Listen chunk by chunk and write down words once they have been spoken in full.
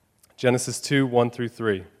Genesis 2, 1 through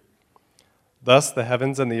 3. Thus the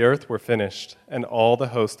heavens and the earth were finished, and all the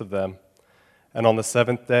host of them. And on the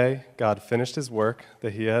seventh day God finished his work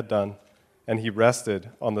that he had done, and he rested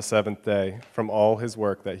on the seventh day from all his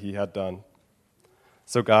work that he had done.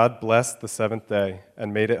 So God blessed the seventh day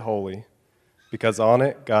and made it holy, because on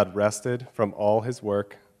it God rested from all his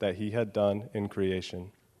work that he had done in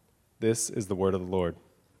creation. This is the word of the Lord.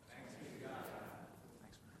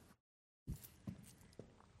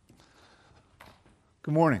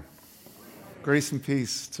 Good morning. Grace and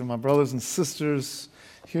peace to my brothers and sisters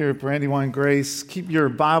here at Brandywine Grace. Keep your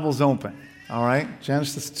Bibles open, all right?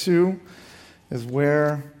 Genesis 2 is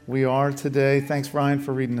where we are today. Thanks, Ryan,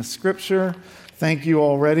 for reading the scripture. Thank you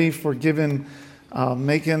already for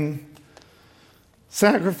making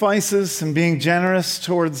sacrifices and being generous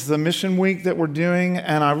towards the mission week that we're doing.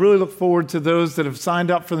 And I really look forward to those that have signed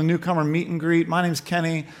up for the newcomer meet and greet. My name's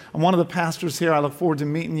Kenny. I'm one of the pastors here. I look forward to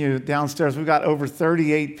meeting you downstairs. We've got over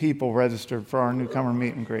 38 people registered for our newcomer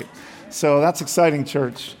meet and greet. So that's exciting,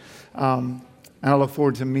 church. And I look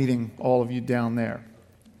forward to meeting all of you down there.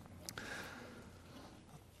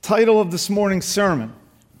 Title of this morning's sermon,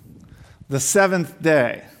 The Seventh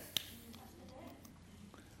Day.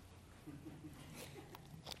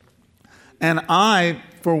 And I,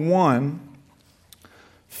 for one,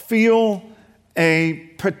 feel a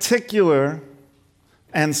particular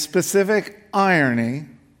and specific irony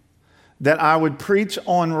that I would preach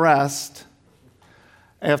on rest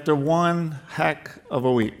after one heck of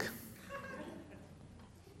a week.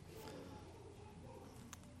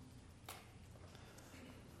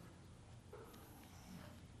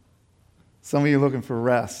 Some of you looking for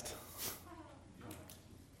rest.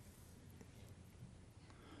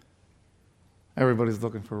 Everybody's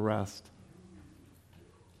looking for rest.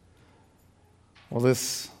 Well,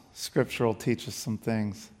 this scripture will teach us some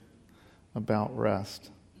things about rest.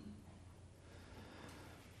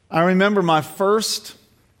 I remember my first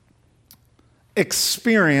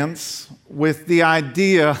experience with the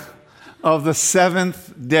idea of the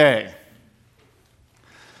seventh day.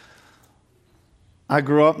 I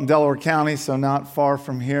grew up in Delaware County, so not far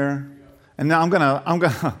from here. And now I'm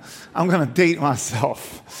gonna date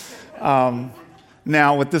myself.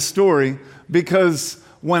 Now with this story, because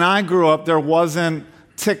when I grew up, there wasn't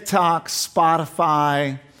TikTok,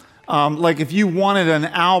 Spotify. Like if you wanted an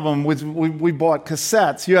album, we bought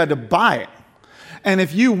cassettes, you had to buy it. And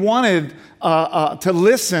if you wanted to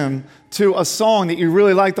listen to a song that you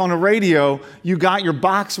really liked on the radio, you got your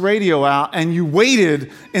box radio out and you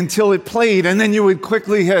waited until it played, and then you would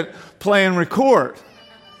quickly hit play and record.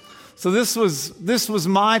 So this was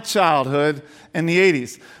my childhood in the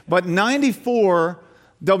 80s. But 94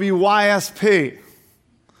 WYSP.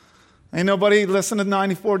 Ain't nobody listen to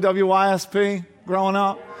 94 WYSP growing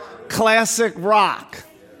up? Classic rock.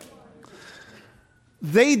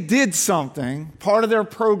 They did something, part of their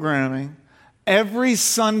programming, every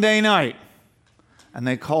Sunday night, and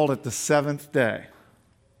they called it the seventh day.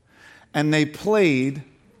 And they played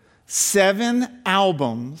 7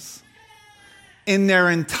 albums in their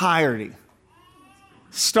entirety,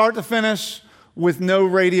 start to finish, with no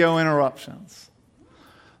radio interruptions.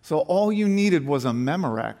 So all you needed was a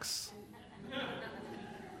Memorex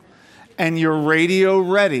and your radio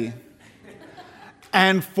ready.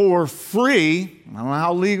 And for free, I don't know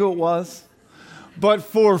how legal it was, but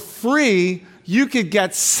for free, you could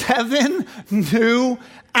get 7 new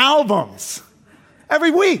albums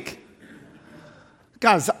every week.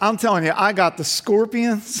 Guys, I'm telling you, I got the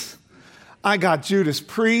Scorpions. I got Judas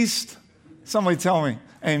Priest. Somebody tell me,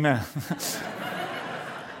 amen.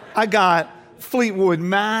 I got Fleetwood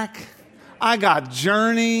Mac. I got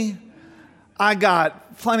Journey. I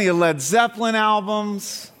got plenty of Led Zeppelin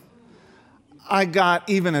albums. I got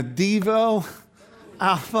even a Devo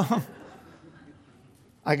album.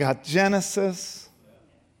 I got Genesis.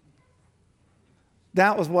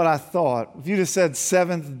 That was what I thought. If you just said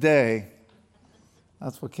seventh day,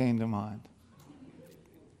 that's what came to mind.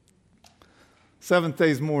 Seventh day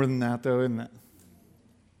is more than that, though, isn't it?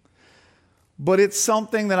 But it's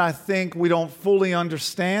something that I think we don't fully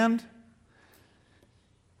understand.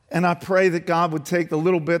 And I pray that God would take the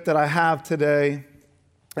little bit that I have today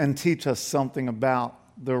and teach us something about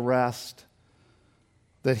the rest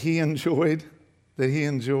that He enjoyed, that He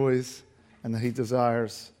enjoys, and that He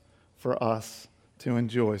desires for us to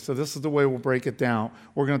enjoy. So this is the way we'll break it down.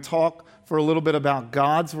 We're going to talk for a little bit about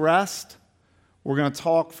God's rest. We're going to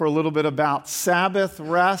talk for a little bit about Sabbath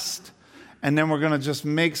rest. And then we're going to just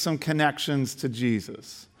make some connections to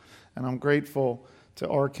Jesus. And I'm grateful to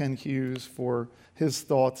R. Ken Hughes for his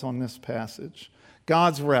thoughts on this passage.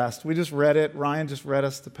 God's rest. We just read it. Ryan just read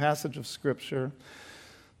us the passage of Scripture.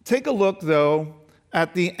 Take a look, though,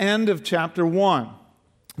 at the end of chapter 1.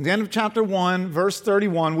 At the end of chapter 1, verse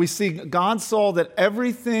 31, we see God saw that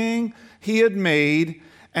everything he had made,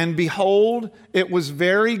 and behold, it was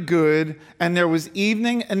very good, and there was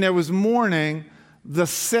evening and there was morning, the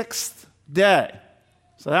sixth day.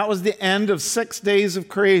 So that was the end of 6 days of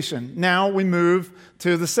creation. Now we move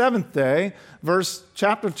to the seventh day,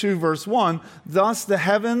 chapter 2, verse 1. Thus the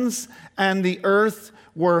heavens and the earth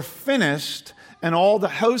were finished, and all the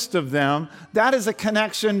host of them. That is a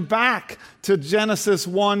connection back to Genesis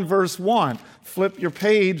 1, verse 1. Flip your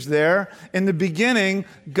page there. In the beginning,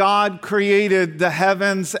 God created the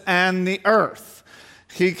heavens and the earth.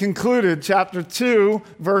 He concluded chapter 2,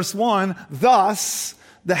 verse 1, thus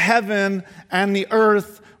the heaven and the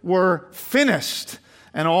earth were finished,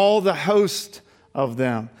 and all the host of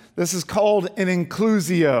them. This is called an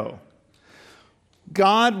inclusio.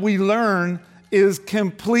 God, we learn, is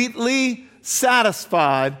completely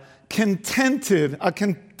satisfied, contented, a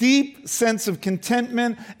deep sense of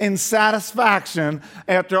contentment and satisfaction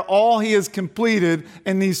after all he has completed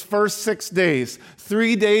in these first 6 days.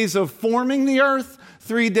 3 days of forming the earth,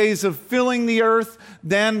 3 days of filling the earth,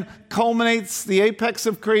 then culminates the apex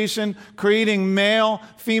of creation, creating male,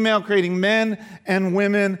 female, creating men and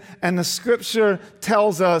women. And the scripture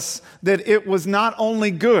tells us that it was not only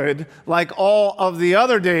good, like all of the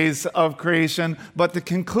other days of creation, but the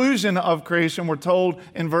conclusion of creation, we're told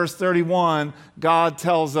in verse 31, God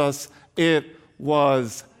tells us it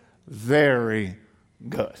was very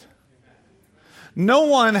good. No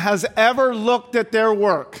one has ever looked at their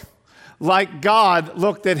work like God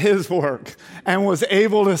looked at his work and was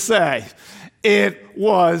able to say, it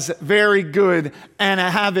was very good, and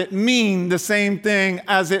have it mean the same thing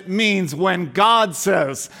as it means when God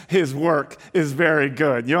says his work is very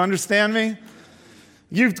good. You understand me?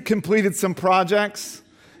 You've completed some projects.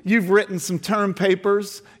 You've written some term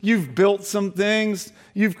papers. You've built some things.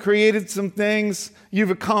 You've created some things. You've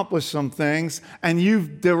accomplished some things. And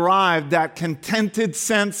you've derived that contented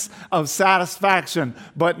sense of satisfaction,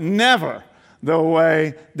 but never the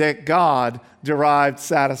way that God derived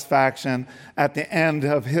satisfaction at the end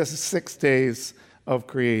of his 6 days of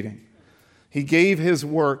creating. He gave his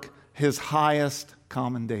work his highest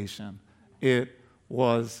commendation. It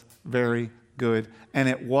was very good. And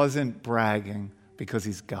it wasn't bragging, because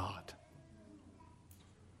he's God.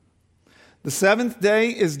 The seventh day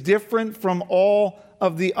is different from all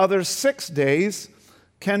of the other 6 days.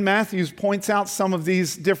 Ken Matthews points out some of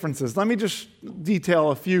these differences. Let me just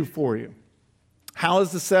detail a few for you. How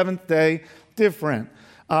is the seventh day different?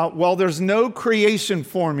 Well, there's no creation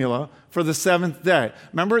formula for the seventh day.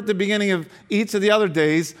 Remember at the beginning of each of the other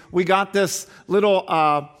days, we got this little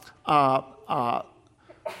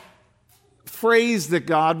phrase that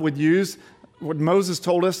God would use, what Moses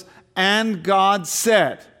told us, and God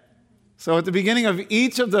said. So at the beginning of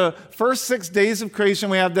each of the first 6 days of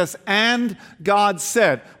creation, we have this, and God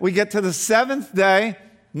said. We get to the seventh day,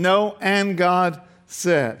 no, and God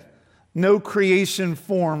said. No creation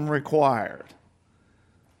form required.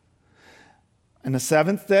 And the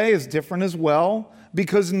seventh day is different as well,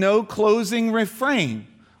 because no closing refrain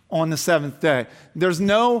on the seventh day. There's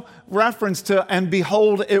no reference to, and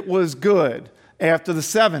behold, it was good, after the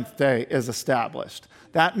seventh day is established.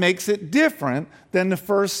 That makes it different than the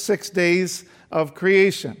first 6 days of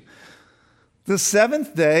creation. The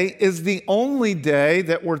seventh day is the only day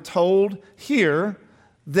that we're told here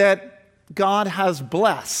that God has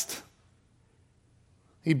blessed.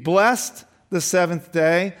 He blessed the seventh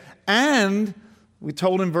day, and we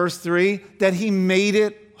told in verse 3 that he made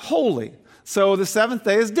it holy. So the seventh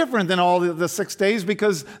day is different than all the 6 days,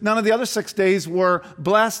 because none of the other 6 days were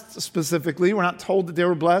blessed specifically. We're not told that they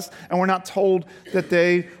were blessed, and we're not told that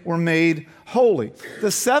they were made holy.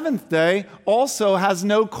 The seventh day also has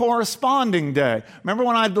no corresponding day. Remember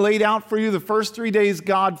when I laid out for you the first 3 days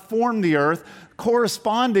God formed the earth,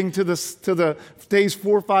 corresponding to the days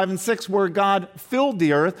 4, 5, and 6 where God filled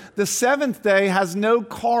the earth. The seventh day has no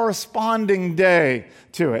corresponding day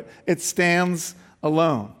to it. It stands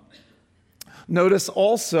alone. Notice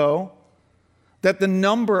also that the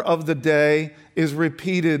number of the day is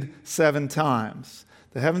repeated 7 times.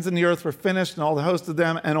 The heavens and the earth were finished, and all the host of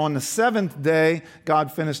them. And on the seventh day,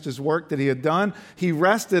 God finished his work that he had done. He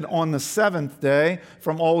rested on the seventh day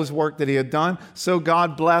from all his work that he had done. So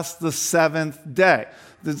God blessed the seventh day.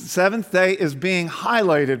 The seventh day is being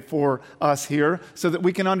highlighted for us here so that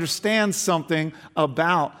we can understand something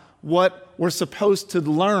about what we're supposed to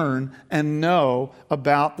learn and know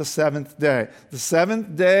about the seventh day. The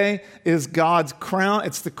seventh day is God's crown.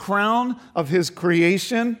 It's the crown of his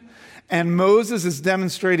creation. And Moses is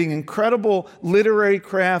demonstrating incredible literary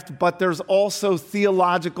craft, but there's also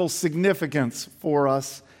theological significance for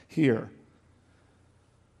us here.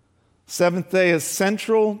 Seventh day is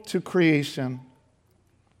central to creation.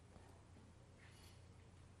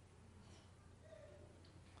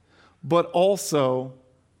 But also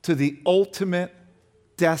to the ultimate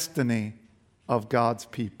destiny of God's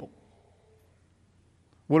people.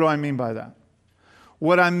 What do I mean by that?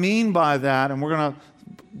 What I mean by that, and we're going to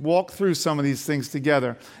walk through some of these things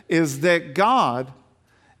together, is that God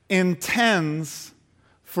intends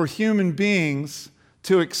for human beings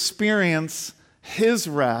to experience His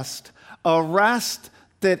rest, a rest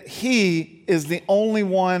that He is the only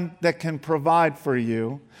one that can provide for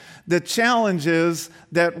you. The challenge is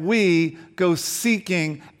that we go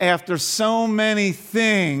seeking after so many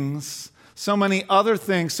things, so many other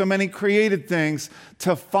things, so many created things,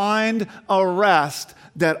 to find a rest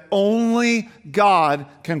that only God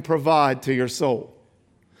can provide to your soul.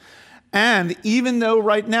 And even though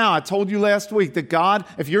right now, I told you last week that God,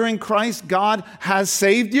 if you're in Christ, God has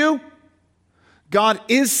saved you, God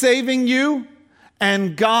is saving you,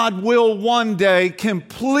 and God will one day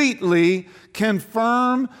completely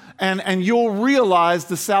confirm and you'll realize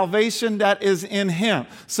the salvation that is in Him.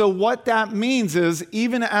 So what that means is,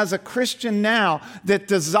 even as a Christian now that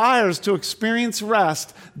desires to experience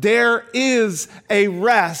rest, there is a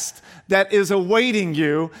rest that is awaiting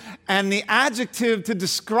you, and the adjective to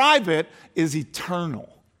describe it is eternal.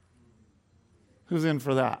 Who's in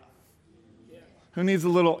for that? Who needs a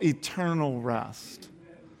little eternal rest?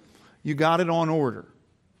 You got it on order.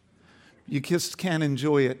 You just can't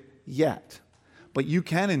enjoy it yet. But you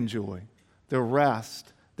can enjoy the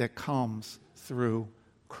rest that comes through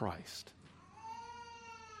Christ.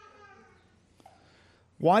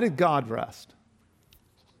 Why did God rest?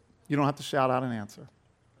 You don't have to shout out an answer.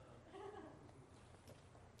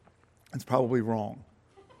 It's probably wrong.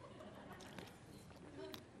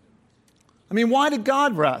 I mean, why did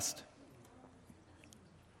God rest?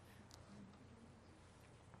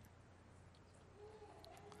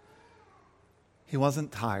 He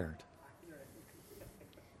wasn't tired.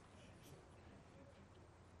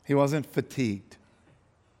 He wasn't fatigued.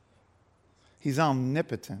 He's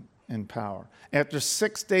omnipotent in power. After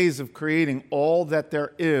 6 days of creating all that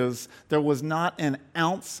there is, there was not an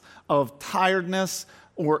ounce of tiredness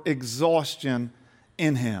or exhaustion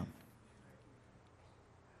in Him.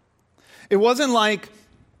 It wasn't like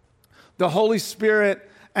the Holy Spirit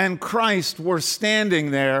and Christ were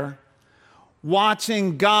standing there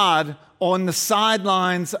watching God on the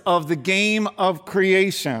sidelines of the game of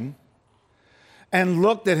creation and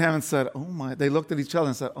looked at Him and said, oh my, they looked at each other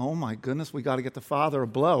and said, oh my goodness, we got to get the Father a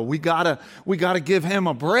blow. We got to give Him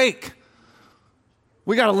a break.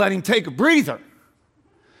 We got to let Him take a breather.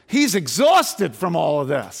 He's exhausted from all of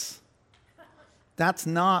this. That's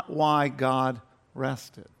not why God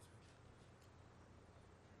rested.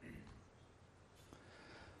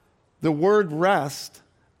 The word rest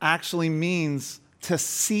actually means to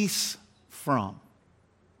cease from.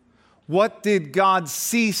 What did God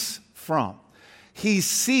cease from? He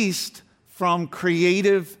ceased from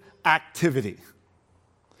creative activity.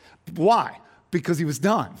 Why? Because He was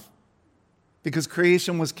done. Because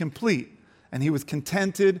creation was complete. And He was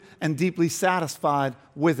contented and deeply satisfied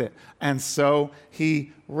with it. And so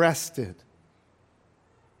He rested.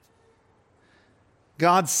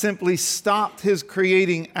 God simply stopped His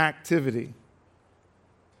creating activity.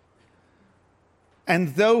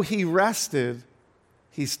 And though He rested,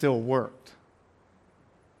 He still worked.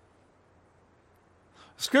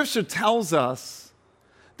 Scripture tells us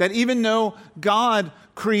that even though God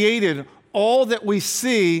created all that we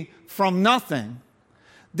see from nothing,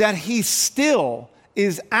 that He still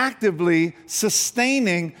is actively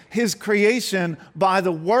sustaining His creation by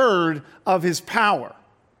the word of His power.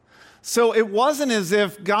 So it wasn't as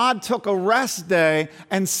if God took a rest day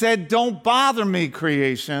and said, don't bother me,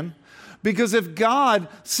 creation. Because if God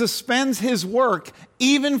suspends His work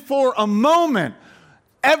even for a moment,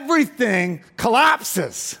 everything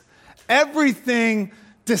collapses. Everything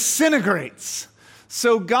disintegrates.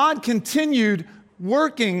 So God continued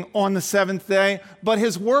working on the seventh day, but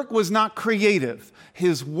His work was not creative.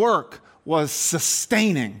 His work was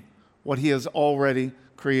sustaining what He has already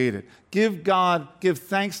created. Give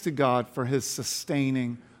thanks to God for His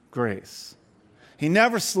sustaining grace. He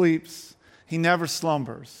never sleeps. He never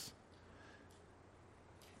slumbers.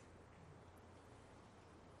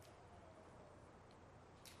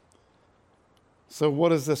 So what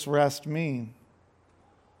does this rest mean?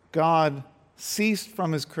 God ceased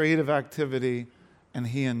from His creative activity and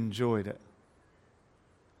He enjoyed it.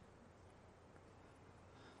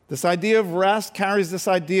 This idea of rest carries this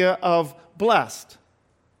idea of blessed.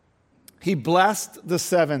 He blessed the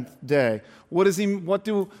seventh day. What's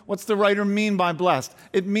the writer mean by blessed?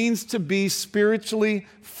 It means to be spiritually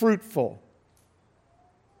fruitful.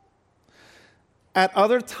 At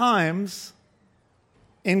other times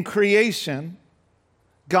in creation,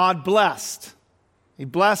 God blessed. He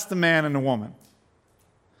blessed the man and the woman.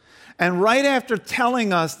 And right after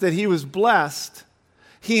telling us that he was blessed,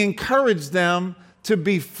 he encouraged them to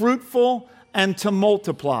be fruitful and to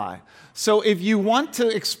multiply. So if you want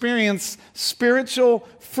to experience spiritual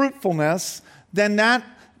fruitfulness, then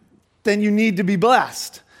you need to be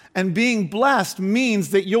blessed. And being blessed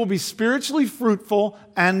means that you'll be spiritually fruitful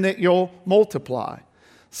and that you'll multiply.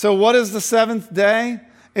 So what is the seventh day?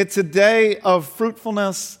 It's a day of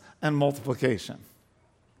fruitfulness and multiplication.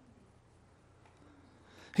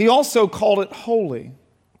 He also called it holy.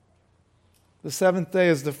 The seventh day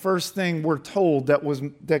is the first thing we're told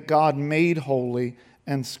that God made holy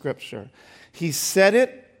in Scripture. He said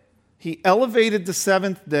it, he elevated the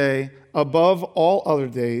seventh day above all other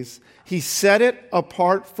days. He set it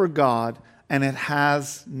apart for God, and it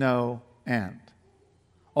has no end.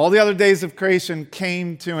 All the other days of creation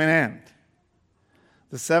came to an end.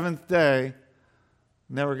 The seventh day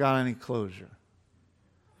never got any closure.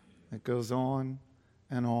 It goes on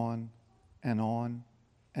and on and on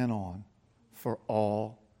and on for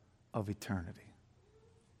all of eternity.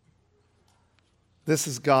 This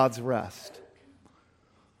is God's rest.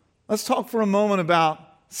 Let's talk for a moment about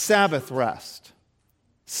Sabbath rest.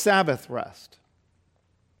 Sabbath rest.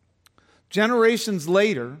 Generations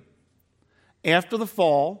later, after the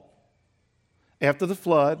fall, after the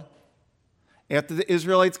flood, after the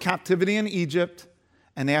Israelites' captivity in Egypt,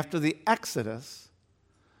 and after the Exodus,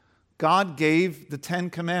 God gave the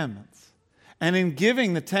Ten Commandments. And in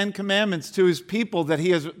giving the Ten Commandments to his people that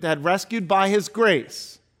he had rescued by his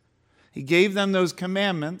grace, he gave them those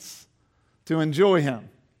commandments to enjoy him.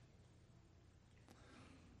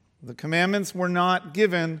 The commandments were not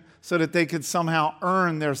given so that they could somehow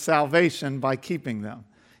earn their salvation by keeping them.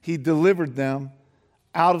 He delivered them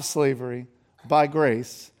out of slavery by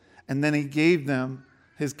grace, and then he gave them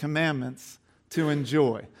his commandments to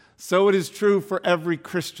enjoy. So it is true for every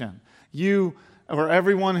Christian. You, or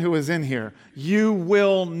everyone who is in here, you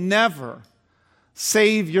will never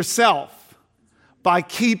save yourself by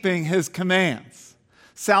keeping his commands.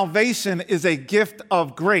 Salvation is a gift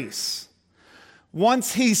of grace.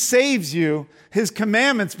 Once he saves you, his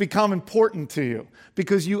commandments become important to you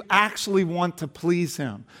because you actually want to please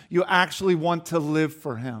him. You actually want to live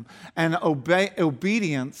for him. And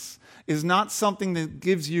obedience is not something that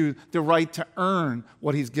gives you the right to earn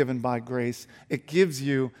what he's given by grace. It gives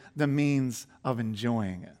you the means of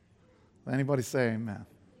enjoying it. Anybody say amen?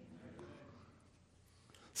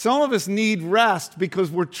 Some of us need rest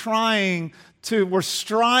because we're striving to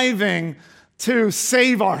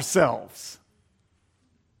save ourselves.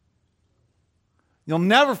 You'll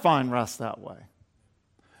never find rest that way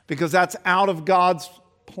because that's out of God's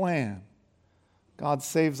plan. God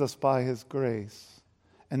saves us by his grace,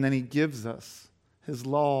 and then he gives us his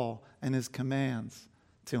law and his commands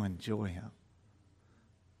to enjoy him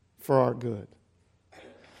for our good.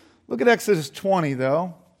 Look at Exodus 20,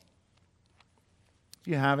 though. If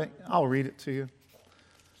you have it, I'll read it to you.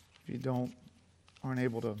 If you aren't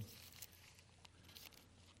able to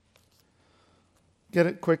get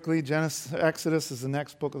it quickly. Exodus is the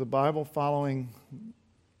next book of the Bible following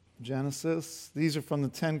Genesis. These are from the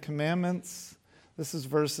Ten Commandments. This is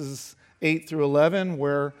verses 8 through 11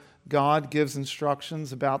 where God gives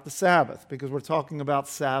instructions about the Sabbath because we're talking about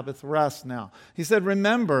Sabbath rest now. He said,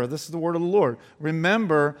 remember, this is the word of the Lord,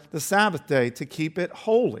 remember the Sabbath day to keep it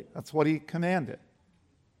holy. That's what he commanded.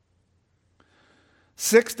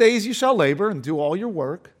 6 days you shall labor and do all your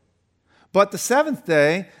work. But the seventh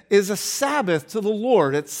day is a Sabbath to the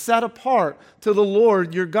Lord. It's set apart to the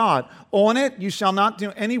Lord your God. On it you shall not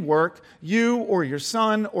do any work, you or your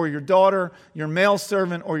son or your daughter, your male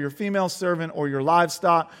servant or your female servant or your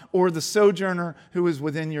livestock or the sojourner who is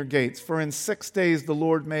within your gates. For in 6 days the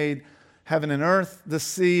Lord made heaven and earth, the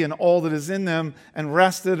sea and all that is in them, and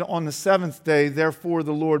rested on the seventh day. Therefore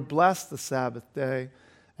the Lord blessed the Sabbath day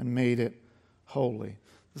and made it holy.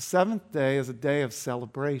 The seventh day is a day of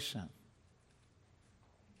celebration.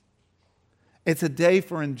 It's a day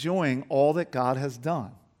for enjoying all that God has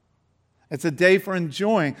done. It's a day for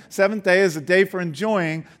enjoying. Seventh day is a day for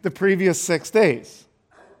enjoying the previous 6 days.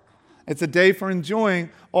 It's a day for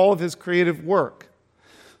enjoying all of his creative work.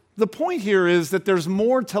 The point here is that there's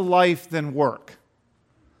more to life than work.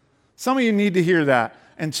 Some of you need to hear that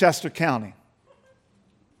in Chester County.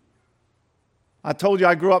 I told you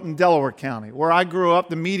I grew up in Delaware County. Where I grew up,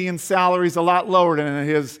 the median salary is a lot lower than it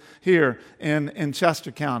is here in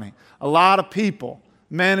Chester County. A lot of people,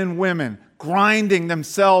 men and women, grinding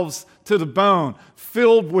themselves to the bone,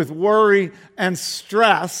 filled with worry and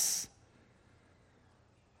stress.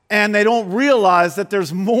 And they don't realize that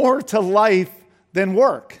there's more to life than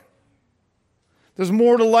work. There's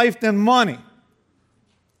more to life than money.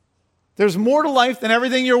 There's more to life than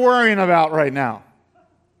everything you're worrying about right now.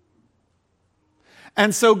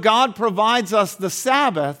 And so God provides us the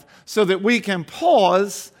Sabbath so that we can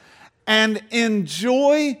pause and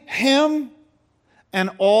enjoy Him and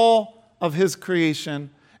all of His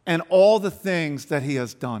creation and all the things that He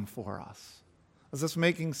has done for us. Is this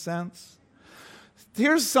making sense?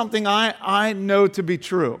 Here's something I know to be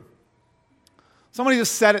true. Somebody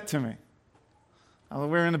just said it to me. We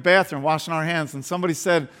were in the bathroom washing our hands, and somebody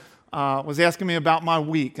said, was asking me about my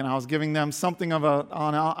week, and I was giving them an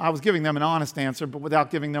honest answer, but without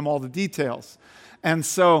giving them all the details. And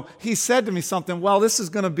so he said to me something, well, this is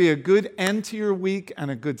going to be a good end to your week and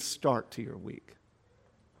a good start to your week.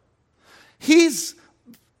 He's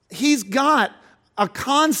got a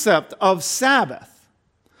concept of Sabbath.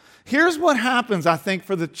 Here's what happens, I think,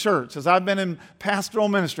 for the church. As I've been in pastoral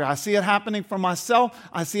ministry, I see it happening for myself.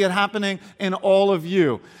 I see it happening in all of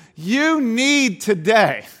you. You need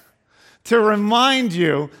today to remind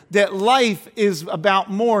you that life is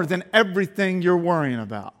about more than everything you're worrying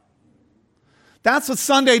about. That's what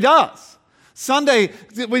Sunday does. Sunday,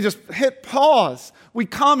 we just hit pause. We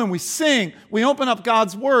come and we sing. We open up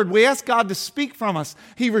God's Word. We ask God to speak from us.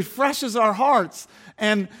 He refreshes our hearts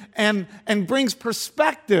and brings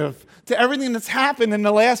perspective to everything that's happened in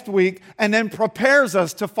the last week and then prepares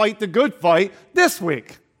us to fight the good fight this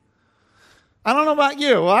week. I don't know about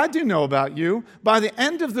you. Well, I do know about you. By the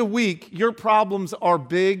end of the week, your problems are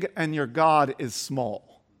big and your God is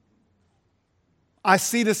small. I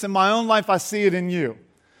see this in my own life. I see it in you.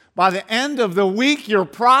 By the end of the week, your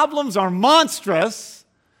problems are monstrous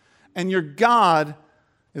and your God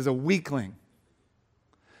is a weakling.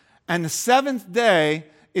 And the seventh day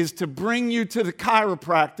is to bring you to the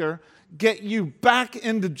chiropractor, get you back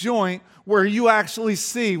into joint where you actually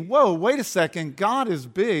see, whoa, wait a second, God is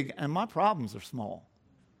big and my problems are small.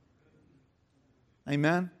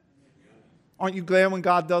 Amen? Aren't you glad when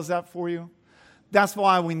God does that for you? That's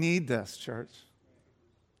why we need this, church.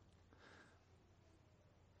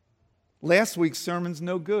 Last week's sermon's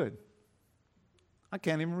no good. I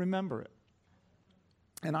can't even remember it.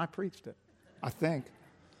 And I preached it, I think.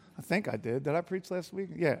 I think I did. Did I preach last week?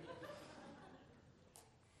 Yeah.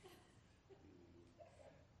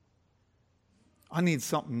 I need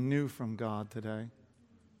something new from God today.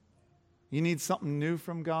 You need something new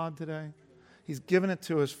from God today? He's given it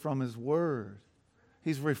to us from His Word.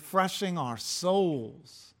 He's refreshing our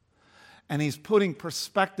souls. And He's putting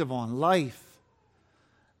perspective on life.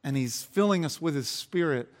 And He's filling us with His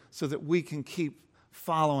Spirit so that we can keep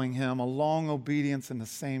following Him along obedience in the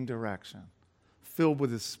same direction, filled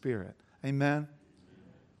with His Spirit. Amen?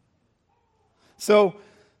 So,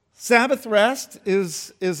 Sabbath rest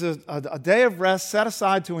is a day of rest set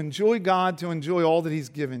aside to enjoy God, to enjoy all that He's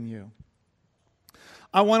given you.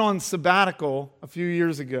 I went on sabbatical a few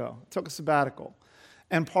years ago. I took a sabbatical.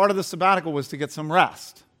 And part of the sabbatical was to get some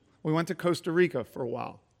rest. We went to Costa Rica for a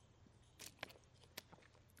while.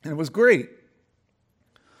 And it was great.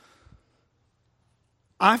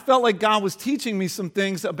 I felt like God was teaching me some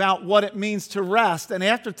things about what it means to rest. And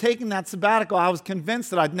after taking that sabbatical, I was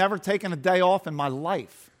convinced that I'd never taken a day off in my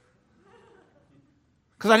life.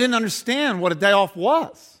 Because I didn't understand what a day off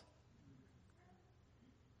was.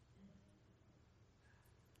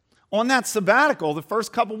 On that sabbatical, the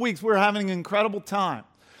first couple weeks, we were having an incredible time.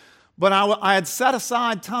 But I had set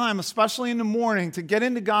aside time, especially in the morning, to get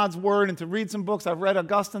into God's Word and to read some books. I've read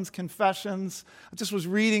Augustine's Confessions. I just was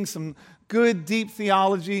reading some good, deep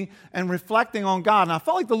theology and reflecting on God. And I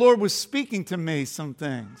felt like the Lord was speaking to me some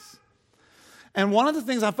things. And one of the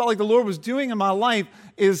things I felt like the Lord was doing in my life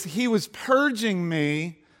is He was purging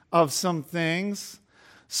me of some things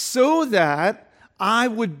so that I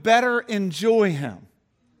would better enjoy Him.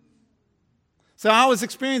 So I was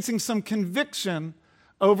experiencing some conviction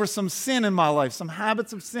over some sin in my life, some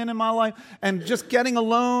habits of sin in my life, and just getting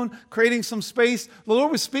alone, creating some space. The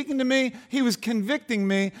Lord was speaking to me. He was convicting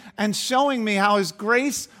me and showing me how His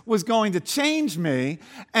grace was going to change me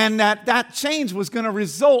and that change was going to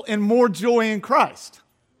result in more joy in Christ.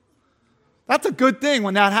 That's a good thing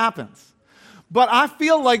when that happens. But I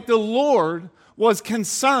feel like the Lord was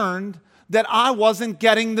concerned that I wasn't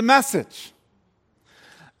getting the message.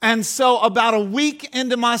 And so about a week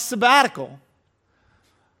into my sabbatical,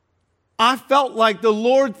 I felt like the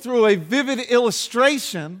Lord, through a vivid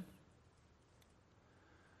illustration,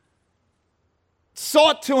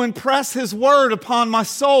 sought to impress His word upon my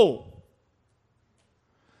soul.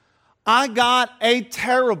 I got a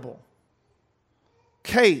terrible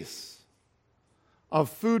case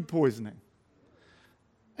of food poisoning.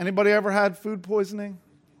 Anybody ever had food poisoning?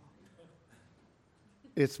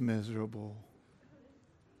 It's miserable.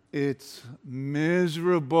 It's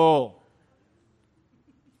miserable.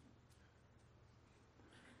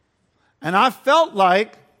 And I felt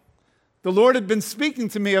like the Lord had been speaking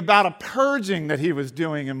to me about a purging that He was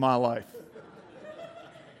doing in my life.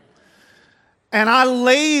 And I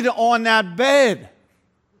laid on that bed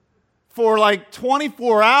for like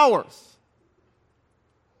 24 hours,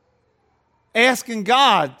 asking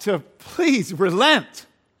God to please relent.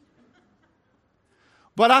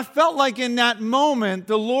 But I felt like in that moment,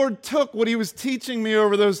 the Lord took what He was teaching me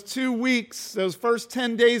over those 2 weeks, those first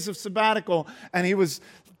 10 days of sabbatical, and He was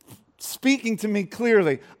speaking to me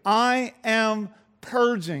clearly. I am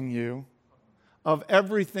purging you of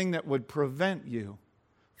everything that would prevent you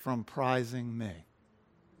from prizing me.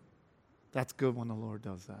 That's good when the Lord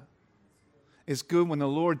does that. It's good when the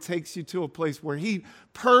Lord takes you to a place where He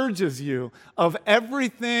purges you of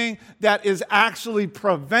everything that is actually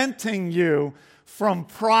preventing you from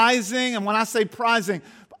prizing, and when I say prizing,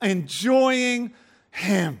 enjoying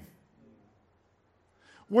Him.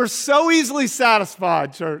 We're so easily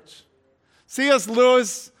satisfied, church. C.S.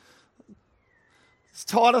 Lewis has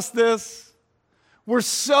taught us this. We're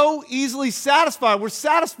so easily satisfied. We're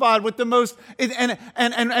satisfied with the most,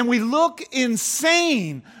 and we look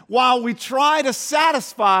insane while we try to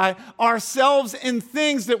satisfy ourselves in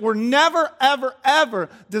things that were never, ever, ever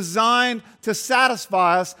designed to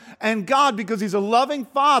satisfy us. And God, because He's a loving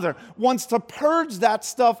Father, wants to purge that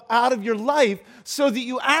stuff out of your life so that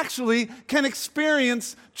you actually can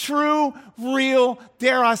experience true, real,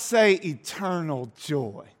 dare I say, eternal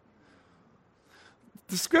joy.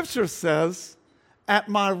 The Scripture says, at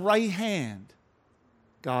my right hand,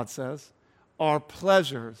 God says, are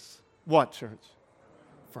pleasures. What, church?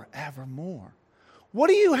 Forevermore. What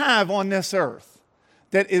do you have on this earth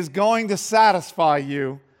that is going to satisfy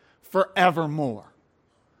you forevermore?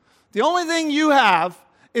 The only thing you have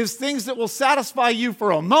is things that will satisfy you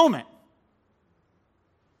for a moment,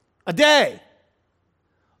 a day,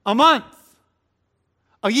 a month,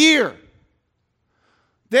 a year.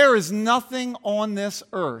 There is nothing on this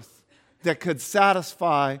earth that could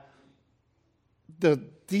satisfy the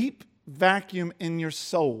deep vacuum in your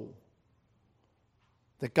soul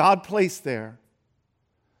that God placed there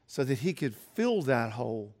so that He could fill that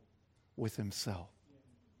hole with Himself.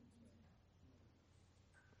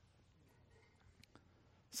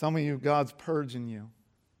 Some of you, God's purging you.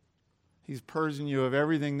 He's purging you of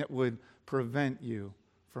everything that would prevent you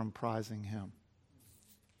from prizing Him.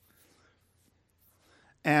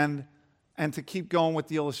 And to keep going with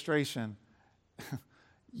the illustration,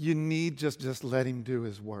 you need just let Him do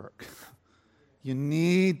His work. You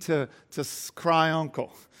need to cry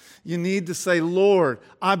uncle. You need to say, Lord,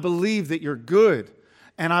 I believe that You're good,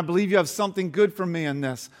 and I believe You have something good for me in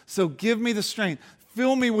this. So give me the strength.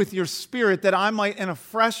 Fill me with Your Spirit that I might, in a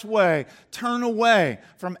fresh way, turn away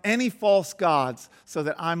from any false gods so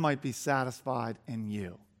that I might be satisfied in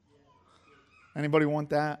You. Anybody want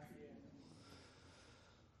that?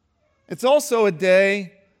 It's also a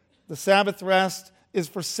day, the Sabbath rest, is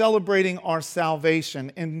for celebrating our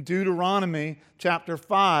salvation. In Deuteronomy chapter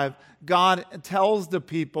 5, God tells the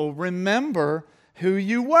people, remember who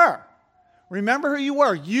you were. Remember who you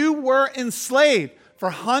were. You were enslaved for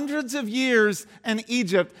hundreds of years in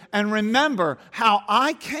Egypt, and remember how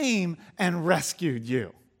I came and rescued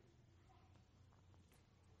you.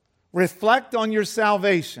 Reflect on your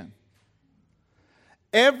salvation.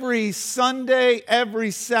 Every Sunday,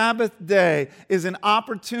 every Sabbath day is an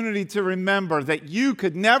opportunity to remember that you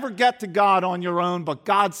could never get to God on your own, but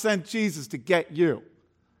God sent Jesus to get you.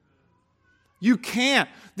 You can't.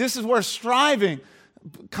 This is where striving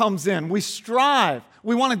comes in. We strive.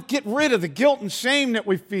 We want to get rid of the guilt and shame that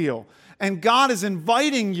we feel. And God is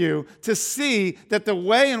inviting you to see that the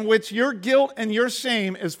way in which your guilt and your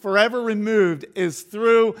shame is forever removed is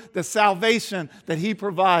through the salvation that He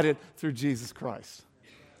provided through Jesus Christ.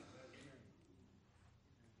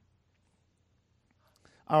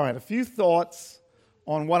 All right, a few thoughts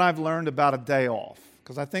on what I've learned about a day off,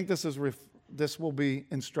 because I think this will be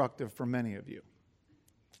instructive for many of you.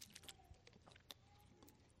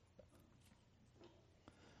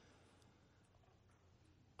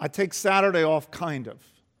 I take Saturday off, kind of.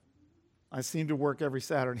 I seem to work every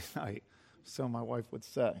Saturday night, so my wife would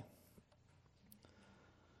say.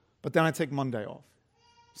 But then I take Monday off.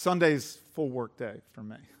 Sunday's full work day for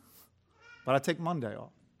me. But I take Monday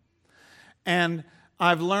off. And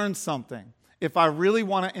I've learned something. If I really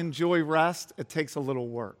want to enjoy rest, it takes a little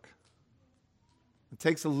work. It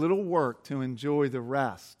takes a little work to enjoy the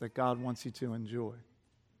rest that God wants you to enjoy.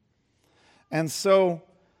 And so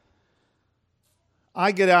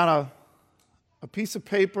I get out a piece of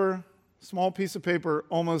paper, small piece of paper,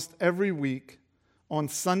 almost every week on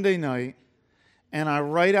Sunday night, and I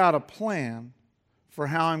write out a plan for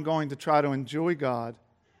how I'm going to try to enjoy God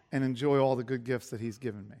and enjoy all the good gifts that He's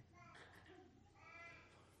given me.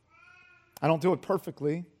 I don't do it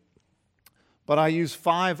perfectly, but I use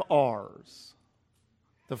 5 R's.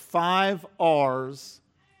 The 5 R's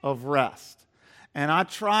of rest. And I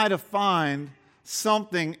try to find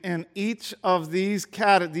something in each of these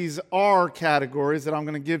R categories that I'm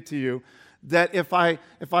going to give to you, that if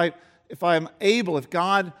I'm able, if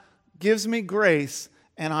God gives me grace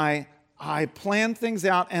and I plan things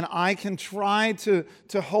out and I can try to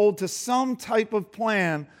hold to some type of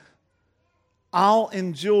plan, I'll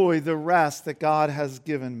enjoy the rest that God has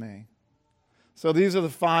given me. So these are the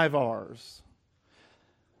 5 R's.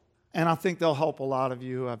 And I think they'll help a lot of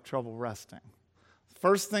you who have trouble resting.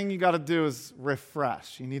 First thing you got to do is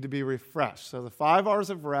refresh. You need to be refreshed. So the 5 R's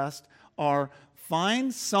of rest are: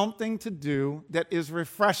 find something to do that is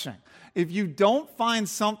refreshing. If you don't find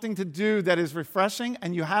something to do that is refreshing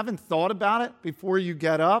and you haven't thought about it before you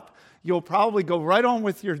get up, you'll probably go right on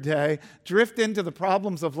with your day, drift into the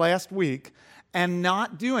problems of last week, and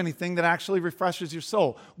not do anything that actually refreshes your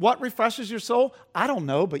soul. What refreshes your soul? I don't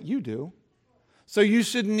know, but you do. So you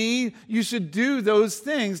should do those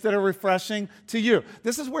things that are refreshing to you.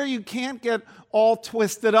 This is where you can't get all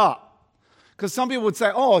twisted up. Because some people would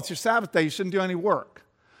say, oh, it's your Sabbath day, you shouldn't do any work.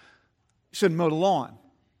 You shouldn't mow the lawn.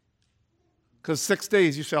 Because 6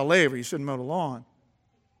 days you shall labor, you shouldn't mow the lawn.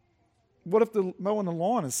 What if the mowing the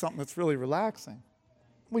lawn is something that's really relaxing?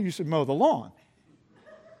 Well, you should mow the lawn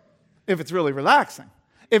if it's really relaxing.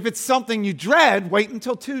 If it's something you dread, wait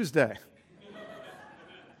until Tuesday.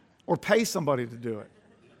 Or pay somebody to do it.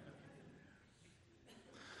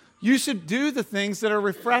 You should do the things that are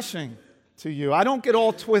refreshing to you. I don't get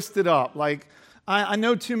all twisted up. Like, I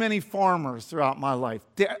know too many farmers throughout my life.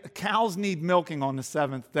 Cows need milking on the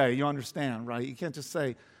 7th day. You understand, right? You can't just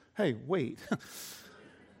say, hey, wait.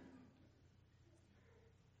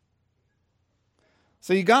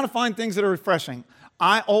 So you got to find things that are refreshing.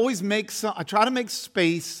 I try to make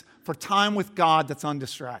space for time with God that's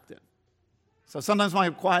undistracted. So sometimes my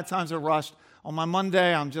quiet times are rushed. On my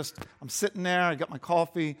Monday, I'm sitting there, I got my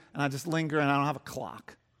coffee, and I just linger, and I don't have a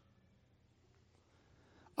clock.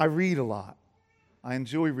 I read a lot. I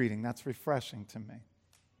enjoy reading. That's refreshing to me.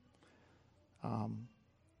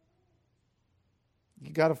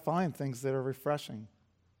 You got to find things that are refreshing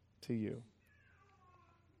to you.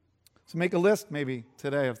 So make a list maybe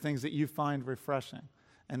today of things that you find refreshing,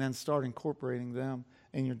 and then start incorporating them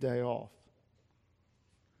in your day off.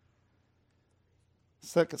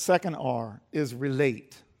 Second R is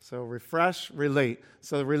relate. So refresh, relate.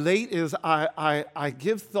 So relate is I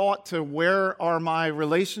give thought to where are my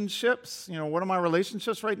relationships, what are my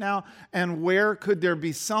relationships right now, and where could there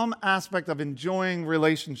be some aspect of enjoying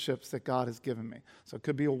relationships that God has given me. So it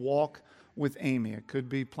could be a walk with Amy. It could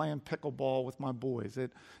be playing pickleball with my boys.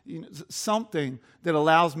 Something that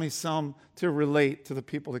allows me to relate to the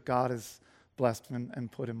people that God has blessed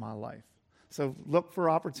and put in my life. So look for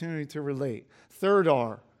opportunity to relate. Third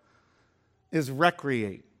R is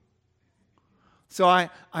recreate. So I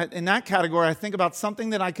in that category, I think about something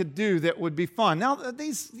that I could do that would be fun. Now,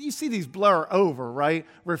 you see these blur over, right?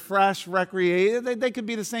 Refresh, recreate, they could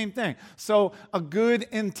be the same thing. So a good,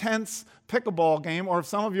 intense pickleball game, or if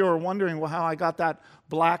some of you are wondering, well, how I got that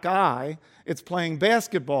black eye, it's playing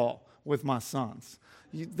basketball with my sons.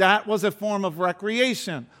 That was a form of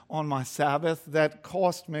recreation on my Sabbath that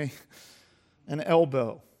cost me an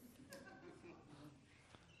elbow.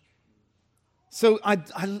 So I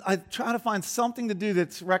try to find something to do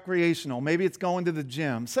that's recreational. Maybe it's going to the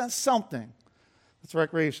gym. Something that's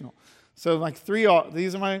recreational. So like 3 R,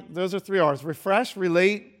 those are 3 R's. Refresh,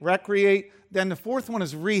 relate, recreate. Then the fourth one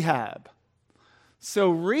is rehab.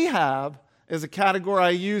 So rehab is a category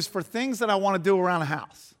I use for things that I want to do around the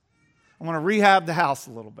house. I want to rehab the house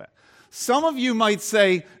a little bit. Some of you might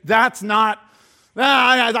say, that's not,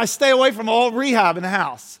 I stay away from all rehab in the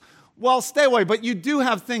house. Well, stay away, but you do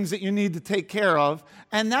have things that you need to take care of,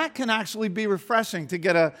 and that can actually be refreshing to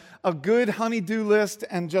get a good honey-do list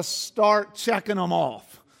and just start checking them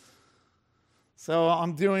off. So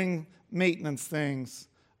I'm doing maintenance things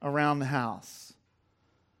around the house.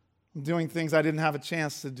 I'm doing things I didn't have a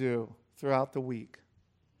chance to do throughout the week.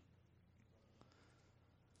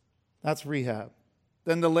 That's rehab.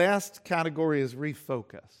 Then the last category is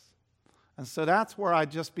refocus. And so that's where I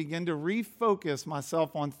just begin to refocus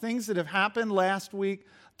myself on things that have happened last week,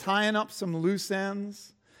 tying up some loose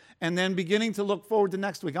ends, and then beginning to look forward to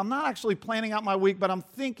next week. I'm not actually planning out my week, but I'm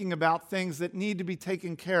thinking about things that need to be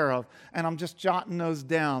taken care of, and I'm just jotting those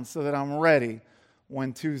down so that I'm ready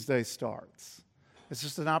when Tuesday starts. It's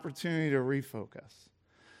just an opportunity to refocus.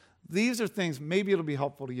 These are things, maybe it'll be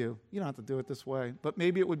helpful to you. You don't have to do it this way, but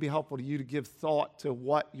maybe it would be helpful to you to give thought to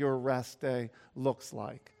what your rest day looks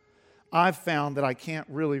like. I've found that I can't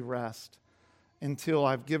really rest until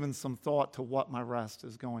I've given some thought to what my rest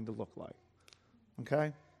is going to look like.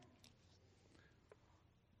 Okay?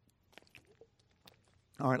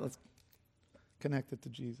 All right, let's connect it to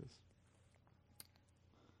Jesus.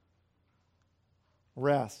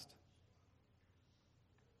 Rest.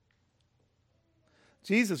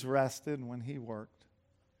 Jesus rested when he worked.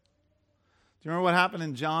 Do you remember what happened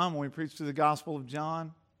in John when we preached through the Gospel of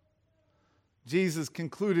John? Jesus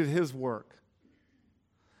concluded his work.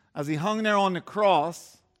 As he hung there on the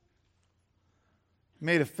cross, he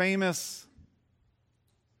made a famous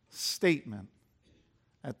statement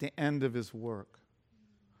at the end of his work.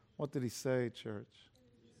 What did he say, church?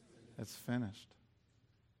 It's finished.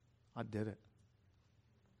 I did it.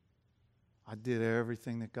 I did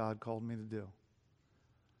everything that God called me to do.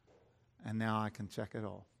 And now I can check it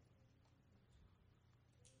all.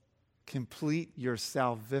 Complete your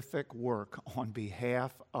salvific work on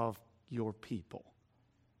behalf of your people.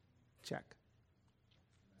 Check.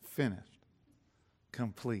 Finished.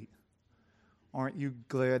 Complete. Aren't you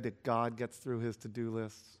glad that God gets through his to-do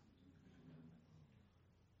lists?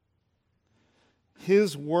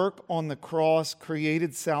 His work on the cross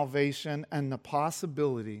created salvation and the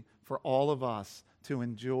possibility for all of us to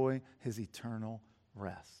enjoy his eternal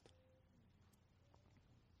rest.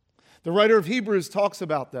 The writer of Hebrews talks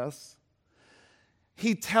about this.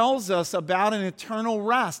 He tells us about an eternal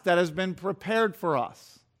rest that has been prepared for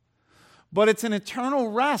us. But it's an eternal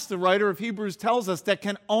rest, the writer of Hebrews tells us, that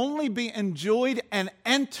can only be enjoyed and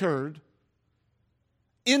entered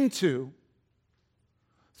into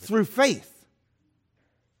through faith.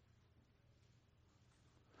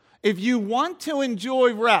 If you want to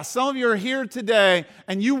enjoy rest, some of you are here today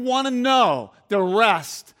and you want to know the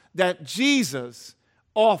rest that Jesus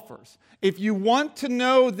offers. If you want to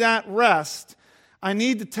know that rest, I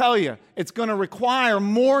need to tell you, it's going to require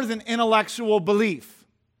more than intellectual belief.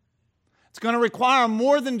 It's going to require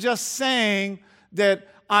more than just saying that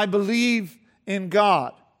I believe in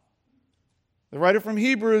God. The writer from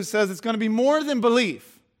Hebrews says it's going to be more than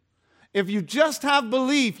belief. If you just have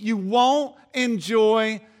belief, you won't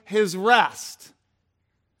enjoy his rest.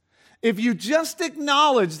 If you just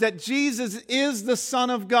acknowledge that Jesus is the Son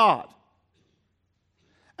of God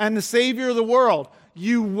and the Savior of the world,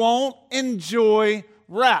 you won't enjoy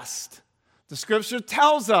rest. The Scripture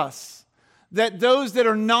tells us that those that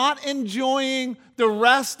are not enjoying the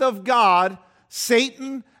rest of God,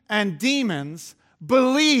 Satan and demons,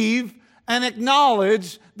 believe and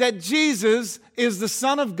acknowledge that Jesus is the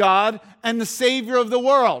Son of God and the Savior of the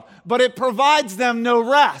world. But it provides them no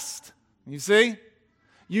rest. You see?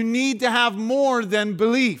 You need to have more than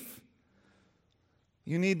belief.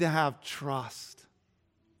 You need to have trust.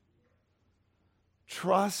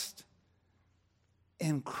 Trust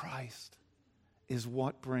in Christ is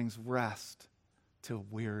what brings rest to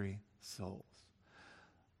weary souls.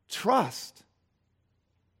 Trust,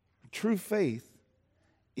 true faith,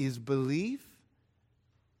 is belief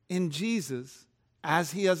in Jesus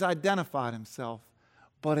as he has identified himself,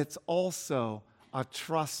 but it's also a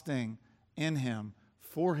trusting in him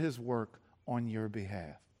for his work on your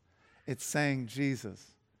behalf. It's saying, Jesus,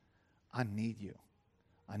 I need you.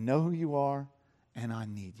 I know who you are, and I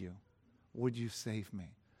need you. Would you save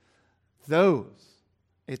me?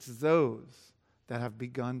 It's those that have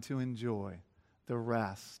begun to enjoy the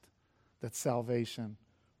rest that salvation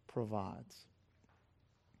provides.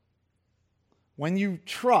 When you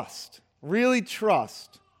trust, really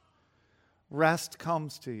trust, rest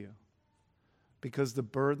comes to you because the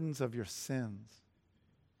burdens of your sins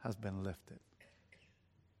has been lifted.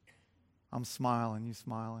 I'm smiling, you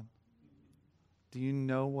smiling? Do you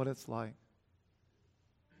know what it's like?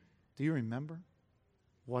 Do you remember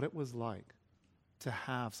what it was like to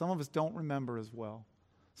have? Some of us don't remember as well.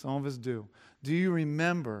 Some of us do. Do you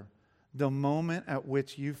remember the moment at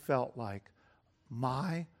which you felt like,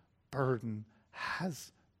 my burden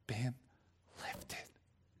has been lifted?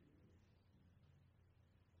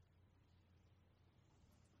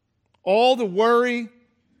 All the worry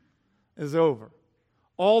is over.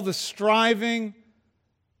 All the striving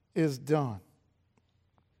is done.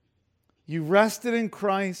 You rested in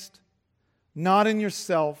Christ. not in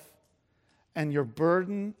yourself, and your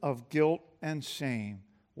burden of guilt and shame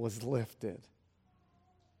was lifted,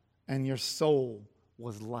 and your soul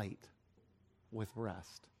was light with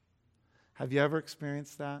rest. Have you ever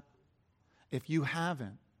experienced that? If you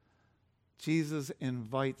haven't, Jesus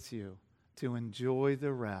invites you to enjoy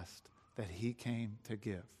the rest that He came to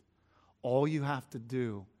give. All you have to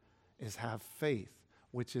do is have faith,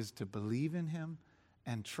 which is to believe in Him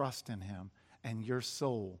and trust in Him, and your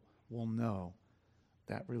soul will know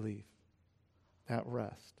that relief, that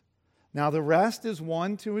rest. Now, the rest is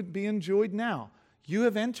one to be enjoyed now. You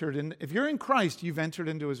have entered in, if you're in Christ, you've entered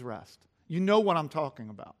into His rest. You know what I'm talking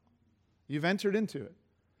about. You've entered into it.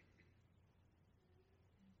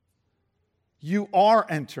 You are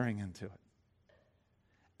entering into it.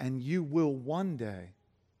 And you will one day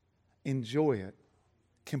enjoy it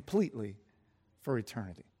completely for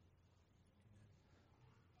eternity.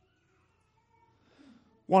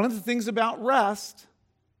 One of the things about rest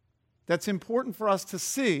that's important for us to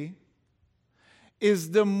see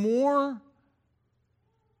is the more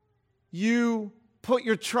you put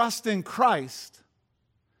your trust in Christ,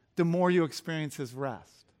 the more you experience His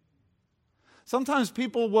rest. Sometimes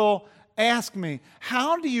people will ask me,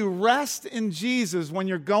 how do you rest in Jesus when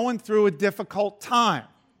you're going through a difficult time?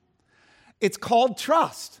 It's called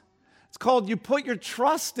trust. It's called you put your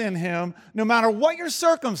trust in Him no matter what your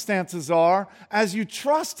circumstances are. As you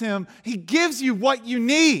trust Him, He gives you what you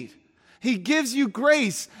need. He gives you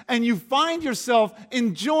grace, and you find yourself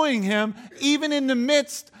enjoying Him even in the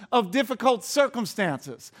midst of difficult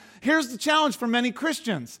circumstances. Here's the challenge for many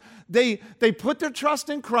Christians. They put their trust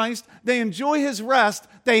in Christ, they enjoy His rest,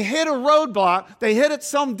 they hit a roadblock, they hit at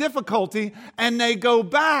some difficulty, and they go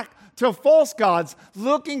back to false gods,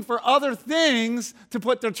 looking for other things to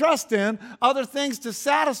put their trust in, other things to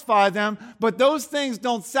satisfy them, but those things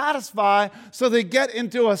don't satisfy, so they get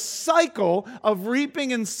into a cycle of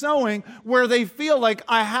reaping and sowing where they feel like,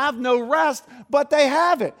 I have no rest, but they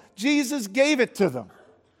have it. Jesus gave it to them.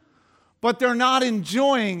 But they're not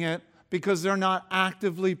enjoying it because they're not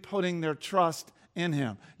actively putting their trust in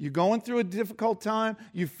Him. You're going through a difficult time.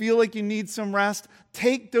 You feel like you need some rest.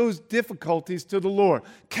 Take those difficulties to the Lord.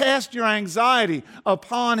 Cast your anxiety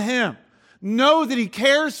upon Him. Know that He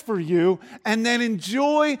cares for you, and then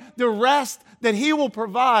enjoy the rest that He will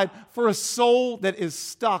provide for a soul that is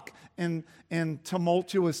stuck in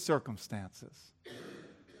tumultuous circumstances.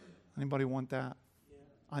 Anybody want that?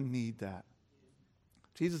 I need that.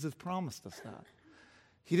 Jesus has promised us that.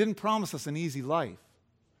 He didn't promise us an easy life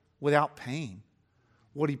without pain.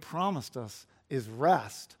 What He promised us is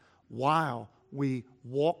rest while we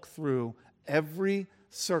walk through every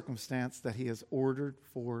circumstance that He has ordered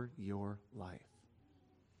for your life.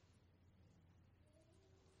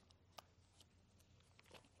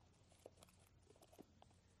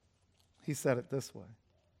 He said it this way.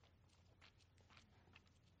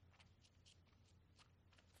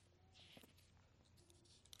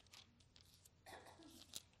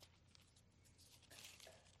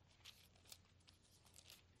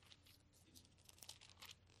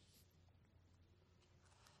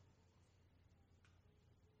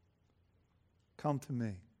 Come to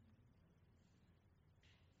me,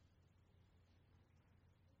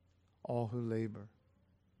 all who labor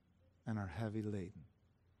and are heavy laden.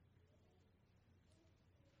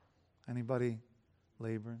 Anybody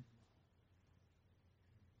laboring?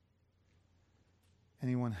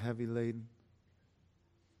 Anyone heavy laden?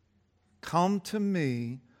 Come to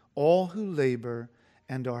me, all who labor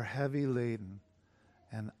and are heavy laden,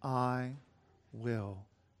 and I will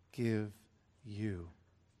give you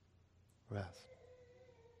rest.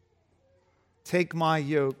 Take my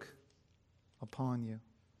yoke upon you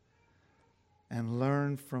and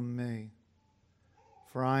learn from me,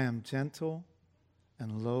 for I am gentle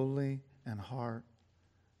and lowly in heart,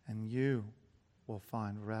 and you will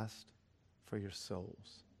find rest for your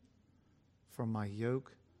souls. For my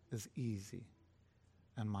yoke is easy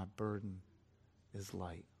and my burden is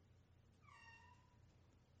light.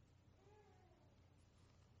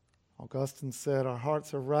 Augustine said, our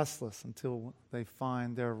hearts are restless until they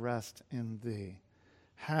find their rest in Thee.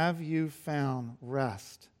 Have you found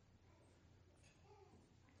rest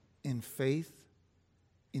in faith,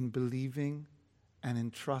 in believing, and in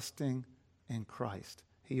trusting in Christ?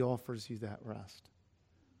 He offers you that rest.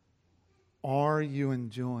 Are you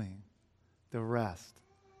enjoying the rest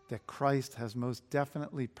that Christ has most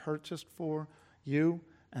definitely purchased for you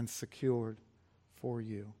and secured for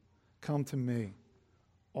you? Come to me,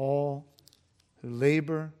 all who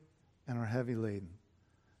labor and are heavy laden,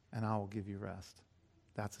 and I will give you rest.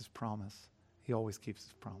 That's His promise. He always keeps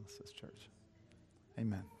His promises, church.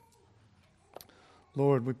 Amen.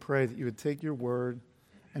 Lord, we pray that you would take your word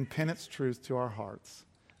and pin its truth to our hearts.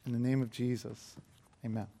 In the name of Jesus,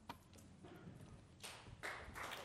 amen.